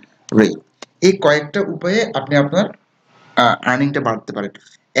 conversion rate. এই কয়েকটা উপায়ে আপনি আপনার আর্নিংটা বাড়তে পারেন।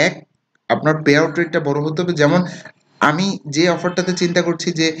 এক, আপনার পে আউট রেটটা বড় হতে হবে, যেমন আমি যে অফারটাতে চিন্তা করছি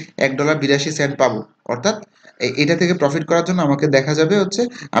যে $1.82 পাবো, অর্থাৎ এটা থেকে প্রফিট করার জন্য আমাকে দেখা যাবে হচ্ছে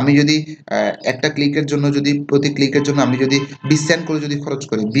আমি যদি একটা ক্লিকের জন্য যদি প্রতি ক্লিকের জন্য আমি যদি 20 সেন্ট করে যদি খরচ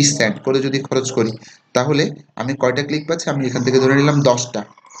করি, 20 সেন্ট করে যদি খরচ করি, তাহলে আমি কয়টা ক্লিক পাচ্ছি? আমি এখান থেকে ধরে নিলাম 10টা।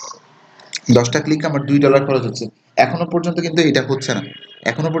 10টা ক্লিক আমার $2 খরচ হচ্ছে। এখনো পর্যন্ত কিন্তু এটা হচ্ছে না,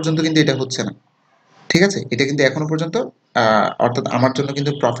 এখনো পর্যন্ত কিন্তু এটা হচ্ছে না। ঠিক আছে, এটা কিন্তু এখনো পর্যন্ত অর্থাৎ আমার জন্য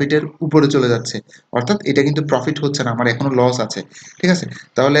কিন্তু প্রফিটের উপরে চলে যাচ্ছে, অর্থাৎ এটা কিন্তু প্রফিট হচ্ছে না, আমার এখনো লস আছে। ঠিক আছে,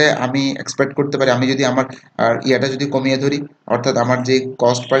 তাহলে আমি এক্সপেক্ট করতে পারি আমি যদি আমার ইয়াটা যদি কমিয়ে ধরি, অর্থাৎ আমার যে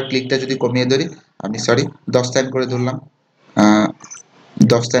কস্ট পার ক্লিকটা যদি কমিয়ে ধরি, আমি সরি 10 সেন্ট করে ধরলাম,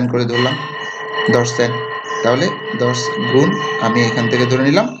 10 সেন্ট করে ধরলাম, 10 সেন্ট, তাহলে 10 গুণ আমি এখান থেকে ধরে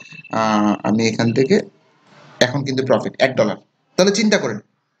নিলাম আমি এখান থেকে এখন কিন্তু প্রফিট $1। তাহলে চিন্তা করেন,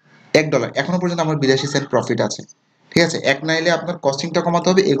 $1 এখনো পর্যন্ত আমার 82 সেন্ট প্রফিট আছে। ঠিক আছে, এক নাইলে আপনার কস্টিংটা কমাতে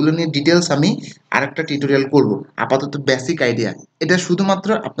হবে, এগুলো নিয়ে ডিটেলস আমি আরেকটা টিউটোরিয়াল করব। আপাতত বেসিক আইডিয়া, এটা শুধুমাত্র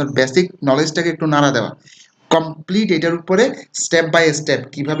আপনার বেসিক নলেজটাকে একটু নাড়া দেওয়া, কমপ্লিট এটার উপরে স্টেপ বাই স্টেপ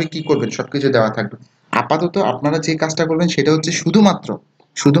কিভাবে কি করবেন সবকিছু দেওয়া থাকবে। আপাতত আপনারা যে কাজটা করবেন সেটা হচ্ছে শুধুমাত্র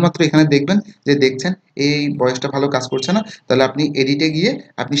শুধুমাত্র এখানে দেখবেন যে দেখছেন এই বয়সটা ভালো কাজ করছে না, তাহলে আপনি এডিটে গিয়ে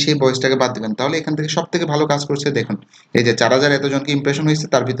আপনি সেই বয়সটাকে বাদ দিবেন, তাহলে এখান থেকে সব থেকে ভালো কাজ করছে দেখুন। এই যে 4000 এতজনকে ইমপ্রেশন হয়েছে,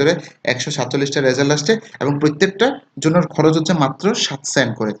 তার ভিতরে 147টা রেজাল্ট আসছে এবং প্রত্যেকটা জন্য খরচ হচ্ছে মাত্র 7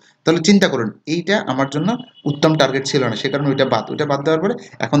 সেন্ট করে। তাহলে চিন্তা করুন, এইটা আমার জন্য উত্তম টার্গেট ছিল না, সে কারণে ওইটা বাদ দেওয়ার পরে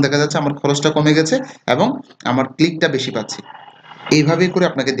এখন দেখা যাচ্ছে আমার খরচটা কমে গেছে এবং আমার ক্লিকটা বেশি পাচ্ছি। এইভাবেই করে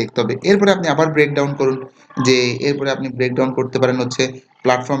আপনাকে দেখতে হবে। এরপরে আপনি আবার ব্রেকডাউন করুন, যে এরপরে আপনি ব্রেকডাউন করতে পারেন হচ্ছে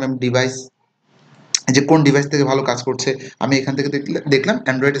প্ল্যাটফর্ম এবং ডিভাইস, যে কোন ডিভাইস থেকে ভালো কাজ করছে। আমি এখান থেকে দেখলাম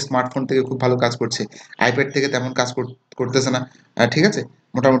অ্যান্ড্রয়েড স্মার্টফোন থেকে খুব ভালো কাজ করছে, আইপ্যাড থেকে তেমন কাজ করতেছে না। ঠিক আছে,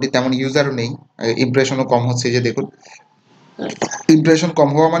 মোটামুটি তেমন ইউজারও নেই, ইমপ্রেশনও কম হচ্ছে, এই যে দেখুন ইমপ্রেশন কম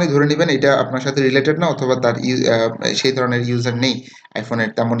হওয়া মানে ধরে নেবেন এটা আপনার সাথে রিলেটেড না, অথবা তার সেই ধরনের ইউজার নেই, আইফোনের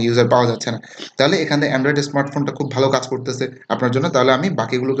তেমন ইউজার পাওয়া যাচ্ছে না। তাহলে এখানে অ্যান্ড্রয়েড স্মার্টফোনটা খুব ভালো কাজ করতেছে আপনার জন্য, তাহলে আমি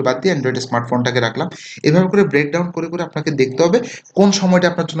বাকিগুলোকে বাদ দিয়ে অ্যান্ড্রয়েড স্মার্টফোনটাকে রাখলাম। এভাবে করে ব্রেকডাউন করে করে আপনাকে দেখতে হবে কোন সময়টা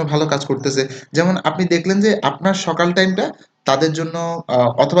আপনার জন্য ভালো কাজ করতেছে। যেমন আপনি দেখলেন যে আপনার সকাল টাইমটা তাদের জন্য,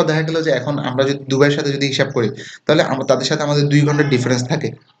 অথবা দেখা গেল যে এখন আমরা যদি দুবাইয়ের সাথে যদি হিসাব করি, তাহলে তাদের সাথে আমাদের 2 ঘন্টার ডিফারেন্স থাকে,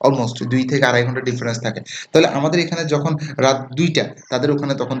 অলমোস্ট 2 থেকে 2.5 ঘন্টার ডিফারেন্স থাকে। তাহলে আমাদের এখানে যখন রাত 2টা, তাদের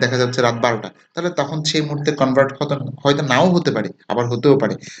ওখানে তখন দেখা যাচ্ছে রাত 12টা, তাহলে তখন সেই মুহূর্তে কনভার্ট হয়তো নাও হতে পারে, আবার হতেও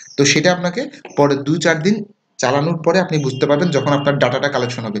পারে। তো সেটা আপনাকে পরে 2-4 দিন চালানোর পরে আপনি বুঝতে পারবেন যখন আপনার ডাটাটা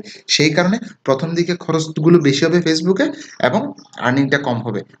কালেকশন হবে। সেই কারণে প্রথম দিকে খরচগুলো বেশি হবে ফেসবুকে এবং আর্নিংটা কম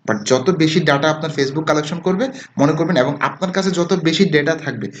হবে। বাট যত বেশি ডাটা আপনার ফেসবুক কালেকশন করবে মনে করবেন, এবং আপনার কাছে যত বেশি ডেটা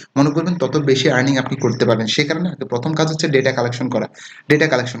থাকবে মনে করবেন তত বেশি আর্নিং আপনি করতে পারবেন। সেই কারণে প্রথম কাজ হচ্ছে ডেটা কালেকশন করা, ডেটা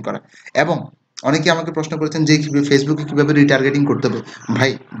কালেকশন করা। এবং অনেকে আমাকে প্রশ্ন করেছেন যে ফেসবুকে কিভাবে রিটার্গেটিং করতে হবে।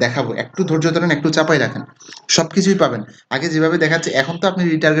 ভাই দেখাবো, একটু ধৈর্য ধরেন, একটু চাপাই রাখেন, সবকিছুই পাবেন। আগে যেভাবে দেখাচ্ছে এখন তো আপনি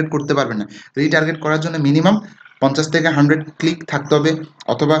রিটার্গেট করতে পারবেন না। রিটার্গেট করার জন্য মিনিমাম 50 থেকে 100 ক্লিক থাকতে হবে,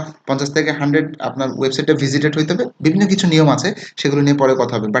 অথবা 50 থেকে 100 আপনার ওয়েবসাইটে ভিজিটেড হইতে হবে। বিভিন্ন কিছু নিয়ম আছে, সেগুলো নিয়ে পরে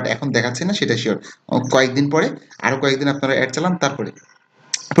কথা হবে, বাট এখন দেখাচ্ছি না, সেটা শিওর। কয়েকদিন পরে, আরো কয়েকদিন আপনারা অ্যাড চালান, তারপরে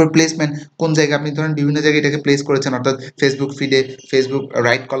প্লেসমেন্ট কোন জায়গায় আপনি ধরেন বিভিন্ন জায়গায় এটাকে প্লেস করেছেন, অর্থাৎ ফেসবুক ফিডে, ফেসবুক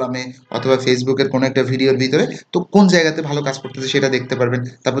রাইট কলামে, অথবা ফেসবুকের কোনো একটা ভিডিওর ভিতরে, তো কোন জায়গাতে ভালো কাজ করতেছে সেটা দেখতে পারবেন।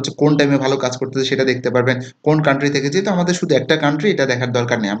 তারপর হচ্ছে কোন টাইমে ভালো কাজ করতেছে সেটা দেখতে পারবেন, কোন কান্ট্রি থেকে। যেহেতু আমাদের শুধু একটা কান্ট্রি, এটা দেখার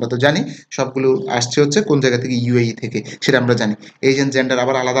দরকার নেই, আমরা তো জানি সবগুলো আসছে হচ্ছে কোন জায়গা থেকে, ইউএই থেকে, সেটা আমরা জানি। এজেন্ট জেন্ডার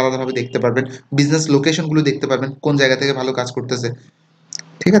আবার আলাদা আলাদাভাবে দেখতে পারবেন, বিজনেস লোকেশনগুলো দেখতে পারবেন কোন জায়গা থেকে ভালো কাজ করতেছে।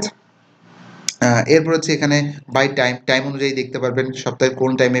 ঠিক আছে, এরপর হচ্ছে এখানে বাই টাইম, টাইম অনুযায়ী দেখতে পারবেন সপ্তাহের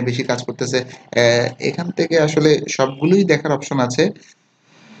কোন টাইমে বেশি কাজ করতেছে। এখান থেকে আসলে সবগুলোই দেখার অপশন আছে।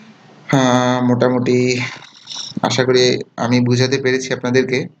 মোটামুটি আশা করি আমি বুঝাতে পেরেছি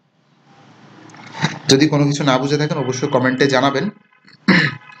আপনাদেরকে। যদি কোনো কিছু না বুঝে থাকেন অবশ্যই কমেন্টে জানাবেন।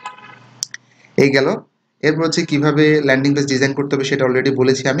 এই গেল। এরপর হচ্ছে কিভাবে ল্যান্ডিং পেজ ডিজাইন করতে হবে সেটা অলরেডি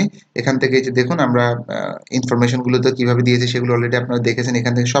বলেছি আমি। এখান থেকে যে দেখুন আমরা ইনফরমেশনগুলো তো কিভাবে দিয়েছি সেগুলো অলরেডি আপনারা দেখেছেন।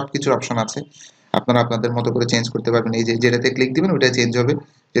 এখান থেকে সব কিছুর অপশন আছে, আপনারা আপনাদের মতো করে চেঞ্জ করতে পারবেন। এই যে যেটাতে ক্লিক দিবেন ওইটাই চেঞ্জ হবে,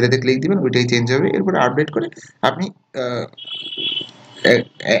 যেটাতে ক্লিক দিবেন ওইটাই চেঞ্জ হবে। এরপরে আপডেট করে আপনি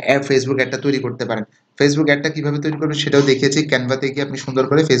ফেসবুক অ্যাডটা তৈরি করতে পারেন। ফেসবুক অ্যাডটা কিভাবে তৈরি করবেন সেটাও দেখিয়েছি। ক্যানভাতে গিয়ে আপনি সুন্দর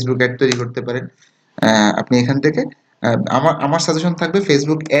করে ফেসবুক অ্যাড তৈরি করতে পারেন। আপনি এখান থেকে আমার আমার সাজেশন থাকবে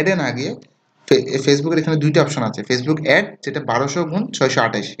ফেসবুক অ্যাডে না গিয়ে, ফেসবুকের এখানে 2টা অপশন আছে, ফেসবুক অ্যাড যেটা 1200 ×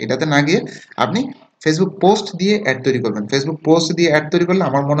 628, এটাতে না গিয়ে আপনি ফেসবুক পোস্ট দিয়ে অ্যাড তৈরি করবেন। ফেসবুক পোস্ট দিয়ে অ্যাড তৈরি করলে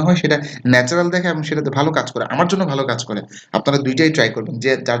আমার মনে হয় সেটা ন্যাচারাল দেখে এবং সেটাতে ভালো কাজ করে, আমার জন্য ভালো কাজ করে। আপনারা দুইটাই ট্রাই করবেন,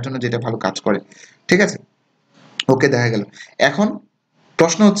 যে যার জন্য যেটা ভালো কাজ করে। ঠিক আছে, ওকে, দেখা গেল। এখন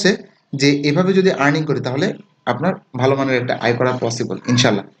প্রশ্ন হচ্ছে যে এভাবে যদি আর্নিং করি তাহলে আপনার ভালো মানের একটা আয় করা পসিবল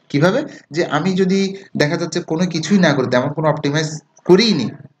ইনশাল্লাহ। কিভাবে? যে আমি যদি দেখা যাচ্ছে কোনো কিছুই না করি, তেমন কোনো অপটিমাইজ করিই নি,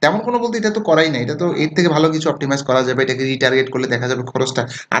 তেমন কোনো বলতে এটা তো করাই না, এটা তো এর থেকে ভালো কিছু অপটিমাইজ করা যাবে, এটাকে রিটার্গেট করলে দেখা যাবে খরচটা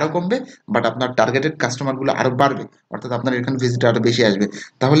আরো কমবে, বাট আপনার টার্গেটেড কাস্টমারগুলো আরো বাড়বে, অর্থাৎ আপনার এখানে ভিজিট আরো বেশি আসবে।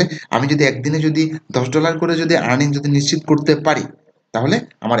 তাহলে আমি যদি একদিনে যদি $10 করে যদি আর্নিং যদি নিশ্চিত করতে পারি, তাহলে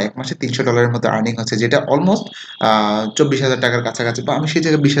আমার এক মাসে $300 মতো আর্নিং হচ্ছে, যেটা অলমোস্ট 24,000 টাকার কাছাকাছি, বা আমি সেই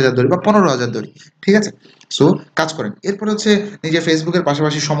জায়গায় 20,000 ধরি বা 15,000 ধরি। ঠিক আছে? সো কাজ করেন। এরপর হচ্ছে নিজে ফেসবুকের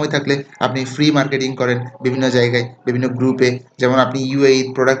পাশাপাশি সময় থাকলে আপনি ফ্রি মার্কেটিং করেন বিভিন্ন জায়গায়, বিভিন্ন গ্রুপে। যেমন আপনি ইউএই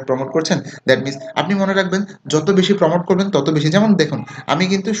প্রোডাক্ট প্রমোট করছেন, দ্যাট মিনস আপনি মনে রাখবেন যত বেশি প্রমোট করবেন তত বেশি। যেমন দেখুন, আমি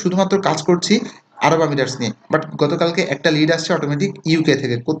কিন্তু শুধুমাত্র কাজ করছি আরব আমিরাটস নিয়ে, বাট গতকালকে একটা লিড আসছে অটোমেটিক ইউকে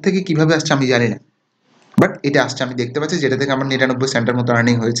থেকে, কোত্থেকে কিভাবে আসছে আমি জানি না, বাট এটা আসছে আমি দেখতে পাচ্ছি, যেটা থেকে আমার 99 সেন্টের মতো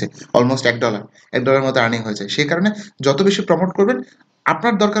আর্নিং হয়েছে, অলমোস্ট $1 মতো আর্নিং হয়েছে। সেই কারণে যত বেশি প্রমোট করবেন,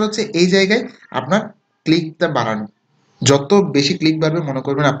 আপনার দরকার হচ্ছে এই জায়গায় আপনার ক্লিকটা বাড়ানো। যত বেশি ক্লিক বাড়বে মনে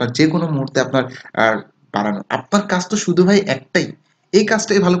করবেন আপনার যে কোনো মুহূর্তে আপনার আর বাড়ানো। আপনার কাজ তো শুধু ভাই একটাই, এই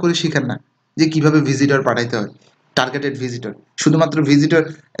কাজটাই ভালো করে শিখেন না, যে কিভাবে ভিজিটর পাঠাইতে হয়, টার্গেটেড ভিজিটর। শুধুমাত্র ভিজিটর,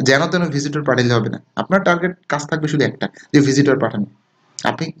 যেন তেন ভিজিটর পাঠাইলে হবে না, আপনার টার্গেট কাজ থাকবে শুধু একটা, যে ভিজিটর পাঠানো।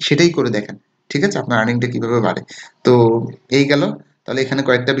 আপনি সেটাই করে দেখেন, ঠিক আছে? আপনার আর্নিংটা কিভাবে বাড়ে। তো এই গেল। তাহলে এখানে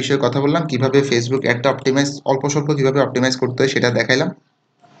কয়েকটা বিষয়ে কথা বললাম, কিভাবে ফেসবুক একটা অপটিমাইজ, অল্প স্বল্প কিভাবে অপটিমাইজ করতে হয় সেটা দেখাইলাম।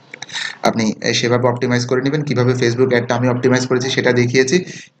 আপনি সেভাবে অপটিমাইজ করে নেবেন। কিভাবে ফেসবুক অ্যাডটা আমি অপটিমাইজ করেছি সেটা দেখিয়েছি।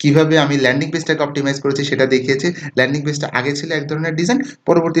 কিভাবে আমি ল্যান্ডিং পেজটাকে অপটিমাইজ করেছি সেটা দেখিয়েছি। ল্যান্ডিং পেজটা আগে ছিল এক ধরনের ডিজাইন,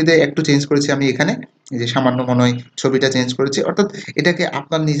 পরবর্তীতে একটু চেঞ্জ করেছি আমি এখানে, এই যে সামান্য মনে হয় ছবিটা চেঞ্জ করেছি, অর্থাৎ এটাকে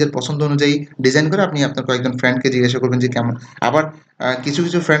আপনার নিজের পছন্দ অনুযায়ী ডিজাইন করে আপনি আপনার কয়েকজন ফ্রেন্ডকে জিজ্ঞাসা করবেন যে কেমন। আবার কিছু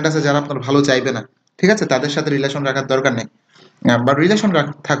কিছু ফ্রেন্ড আছে যারা আপনার ভালো চাইবে না, ঠিক আছে? তাদের সাথে রিলেশন রাখার দরকার নেই, বা রিলেশন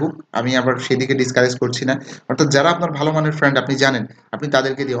থাকুক, আমি আবার সেদিকে ডিসকারেজ করছি না। অর্থাৎ যারা আপনার ভালো মানের ফ্রেন্ড আপনি জানেন, আপনি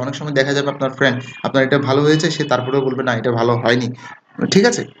তাদেরকে দিয়ে, অনেক সময় দেখা যাবে আপনার ফ্রেন্ড আপনার এটা ভালো হয়েছে, সে তারপরেও বলবে না এটা ভালো হয়নি, ঠিক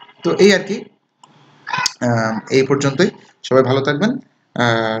আছে? তো এই আর কি, এই পর্যন্তই। সবাই ভালো থাকবেন,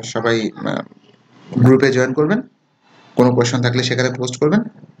 সবাই গ্রুপে জয়েন করবেন, কোনো কোয়েশ্চেন থাকলে সেখানে পোস্ট করবেন।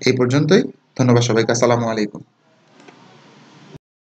 এই পর্যন্তই, ধন্যবাদ সবাইকে, আসসালামু আলাইকুম।